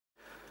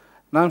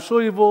Now, I'm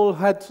sure you've all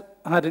had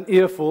an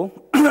earful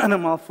and a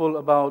mouthful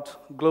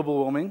about global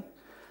warming,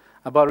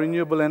 about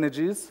renewable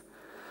energies.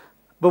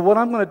 But what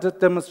I'm going to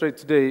demonstrate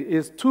today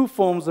is two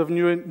forms of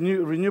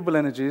new renewable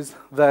energies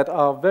that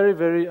are very,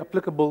 very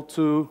applicable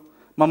to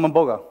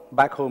Mamamboga,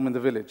 back home in the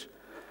village.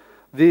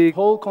 The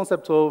whole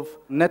concept of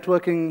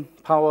networking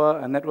power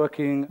and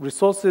networking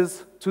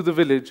resources to the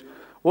village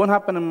won't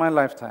happen in my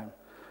lifetime.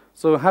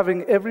 So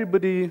having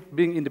everybody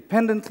being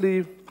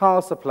independently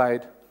power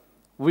supplied,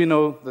 we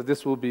know that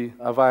this will be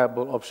a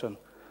viable option.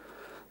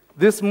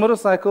 This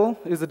motorcycle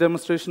is a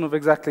demonstration of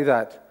exactly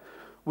that.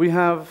 We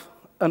have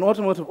an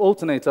automotive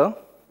alternator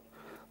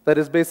that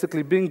is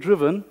basically being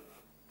driven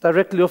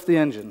directly off the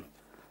engine.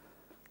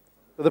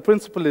 The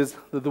principle is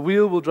that the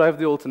wheel will drive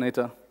the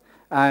alternator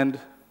and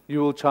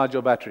you will charge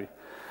your battery.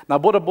 Now,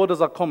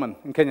 bodas are common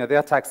in Kenya. They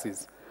are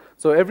taxis.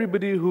 So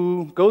everybody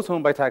who goes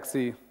home by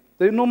taxi,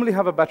 they normally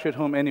have a battery at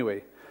home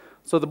anyway.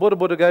 So the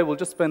boda guy will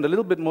just spend a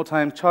little bit more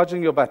time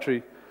charging your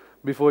battery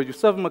before you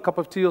serve him a cup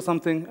of tea or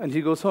something, and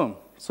he goes home.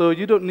 So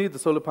you don't need the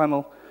solar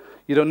panel.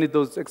 You don't need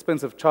those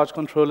expensive charge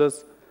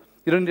controllers.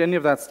 You don't need any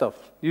of that stuff.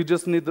 You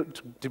just need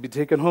to be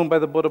taken home by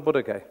the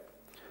boda guy.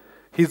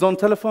 He's on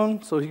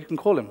telephone, so he can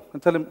call him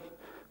and tell him,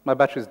 my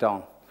battery's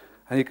down,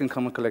 and he can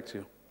come and collect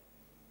you.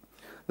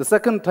 The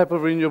second type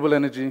of renewable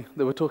energy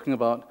that we're talking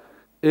about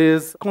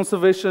is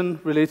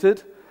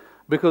conservation-related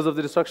because of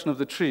the destruction of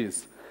the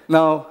trees.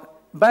 Now,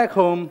 back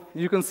home,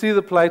 you can see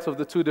the plight of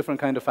the two different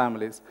kind of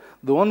families.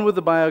 The one with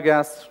the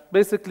biogas,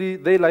 basically,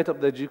 they light up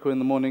their jiko in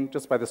the morning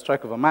just by the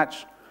strike of a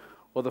match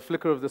or the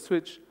flicker of the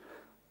switch.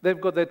 They've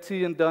got their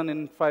tea done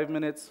in 5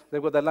 minutes.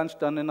 They've got their lunch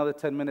done in another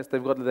 10 minutes.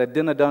 They've got their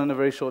dinner done in a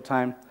very short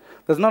time.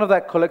 There's none of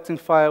that collecting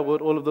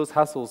firewood, all of those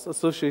hassles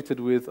associated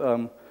with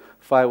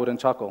firewood and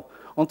charcoal.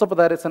 On top of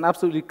that, it's an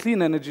absolutely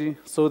clean energy,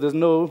 so there's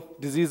no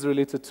disease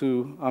related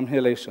to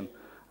inhalation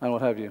and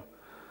what have you.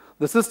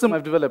 The system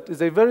I've developed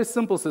is a very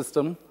simple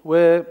system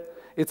where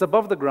it's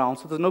above the ground,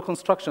 so there's no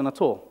construction at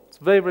all. It's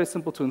very, very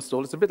simple to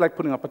install. It's a bit like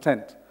putting up a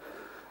tent.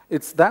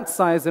 It's that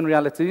size in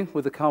reality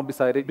with a cow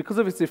beside it. Because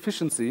of its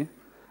efficiency,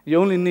 you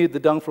only need the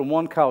dung from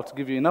one cow to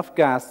give you enough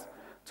gas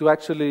to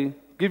actually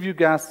give you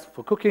gas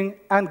for cooking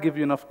and give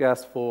you enough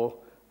gas for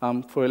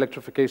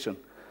electrification.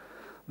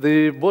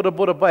 The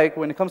boda bike,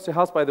 when it comes to your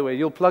house, by the way,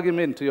 you'll plug him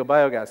into your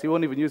biogas. He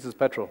won't even use his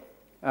petrol,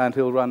 and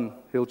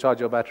he'll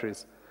charge your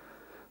batteries.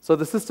 So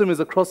the system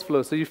is a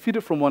cross-flow, so you feed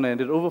it from one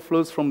end, it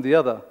overflows from the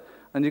other,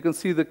 and you can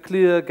see the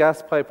clear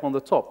gas pipe on the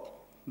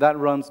top. That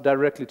runs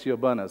directly to your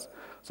burners.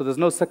 So there's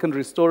no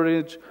secondary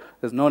storage,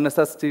 there's no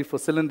necessity for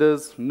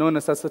cylinders, no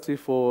necessity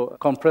for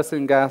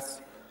compressing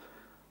gas.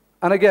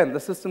 And again, the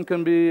system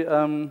can be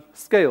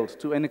scaled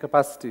to any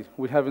capacity.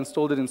 We have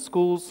installed it in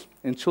schools,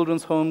 in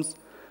children's homes,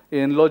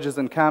 in lodges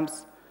and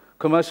camps.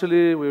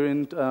 Commercially, we're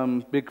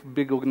in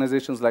big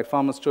organizations like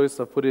Farmers Choice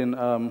have put in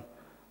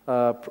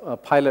a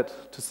pilot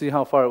to see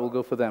how far it will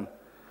go for them.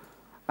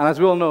 And as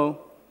we all know,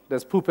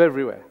 there's poop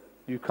everywhere.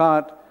 You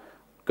can't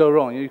go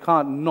wrong. You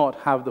can't not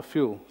have the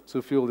fuel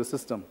to fuel the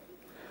system.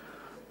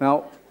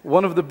 Now,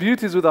 one of the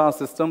beauties with our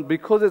system,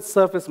 because it's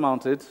surface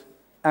mounted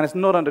and it's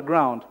not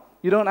underground,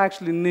 you don't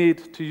actually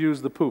need to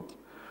use the poop.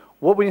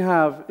 What we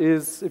have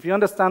is, if you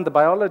understand the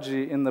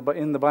biology in the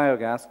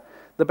biogas,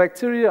 the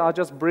bacteria are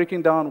just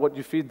breaking down what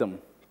you feed them.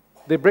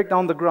 They break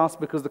down the grass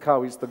because the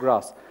cow eats the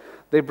grass.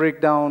 They break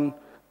down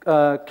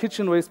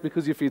kitchen waste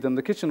because you feed them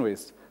the kitchen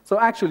waste. So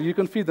actually, you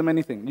can feed them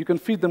anything. You can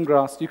feed them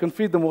grass. You can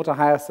feed them water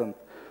hyacinth.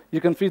 You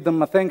can feed them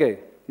mathenge.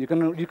 You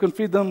can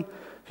feed them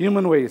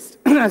human waste,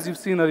 as you've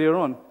seen earlier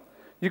on.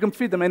 You can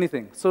feed them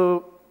anything.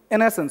 So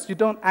in essence, you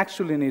don't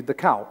actually need the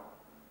cow.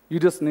 You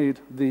just need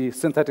the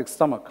synthetic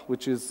stomach,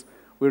 which is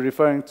we're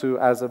referring to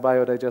as a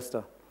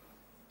biodigester.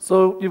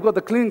 So you've got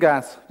the clean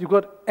gas. You've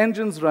got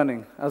engines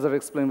running, as I've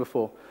explained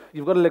before.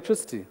 You've got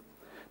electricity.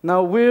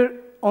 Now, we're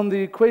on the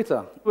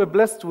equator. We're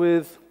blessed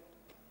with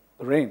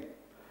rain,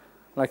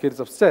 like it is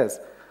upstairs,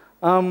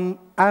 and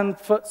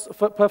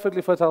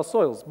perfectly fertile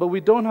soils. But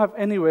we don't have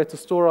anywhere to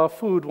store our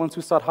food once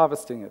we start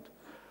harvesting it.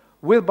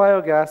 With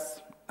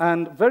biogas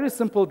and very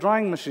simple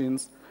drying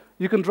machines,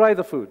 you can dry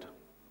the food.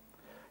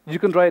 You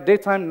can dry it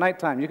daytime,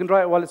 nighttime. You can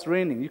dry it while it's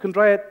raining. You can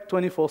dry it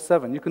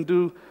 24/7. You can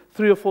do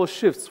 3 or 4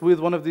 shifts with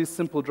one of these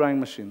simple drying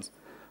machines.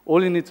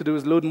 All you need to do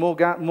is load more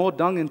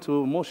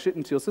shit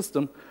into your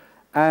system,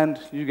 and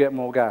you get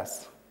more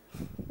gas.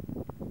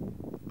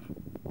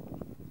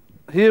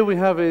 Here we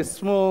have a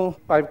small,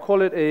 I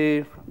call it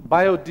a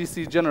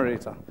bio-DC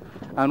generator.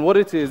 And what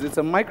it is, it's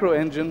a micro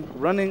engine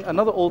running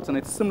another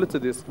alternator similar to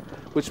this,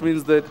 which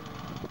means that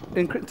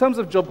in terms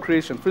of job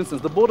creation, for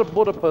instance, the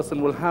border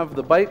person will have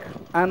the bike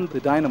and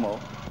the dynamo.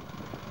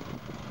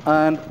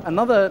 And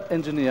another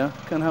engineer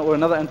can have, or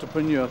another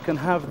entrepreneur can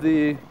have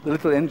the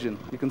little engine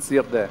you can see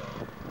up there.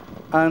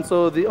 And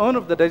so the owner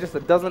of the digester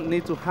doesn't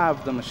need to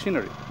have the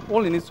machinery.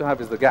 All he needs to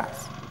have is the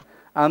gas.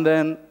 And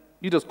then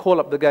you just call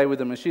up the guy with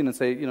the machine and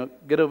say,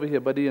 get over here,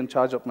 buddy, and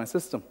charge up my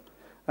system.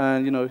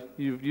 And,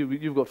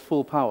 you've got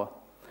full power.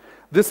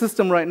 This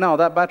system right now,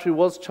 that battery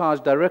was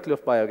charged directly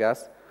off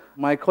biogas.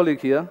 My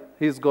colleague here,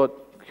 he's got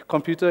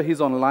computer, he's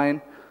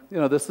online.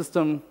 The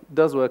system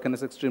does work and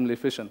it's extremely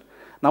efficient.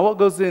 Now, what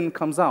goes in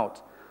comes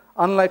out.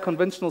 Unlike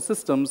conventional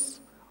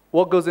systems,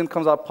 what goes in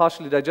comes out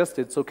partially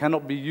digested, so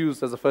cannot be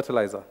used as a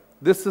fertilizer.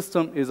 This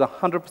system is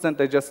 100%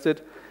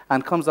 digested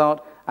and comes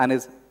out and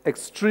is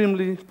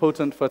extremely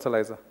potent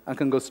fertilizer and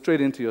can go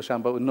straight into your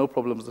shamba with no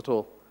problems at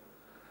all.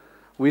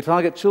 We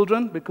target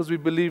children because we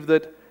believe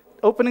that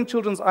opening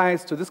children's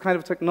eyes to this kind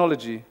of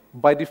technology,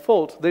 by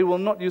default, they will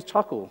not use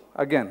charcoal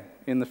again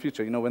in the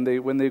future, when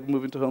they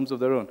move into homes of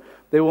their own.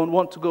 They won't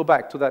want to go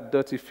back to that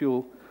dirty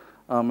fuel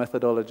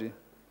methodology.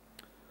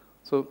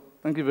 So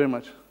thank you very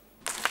much.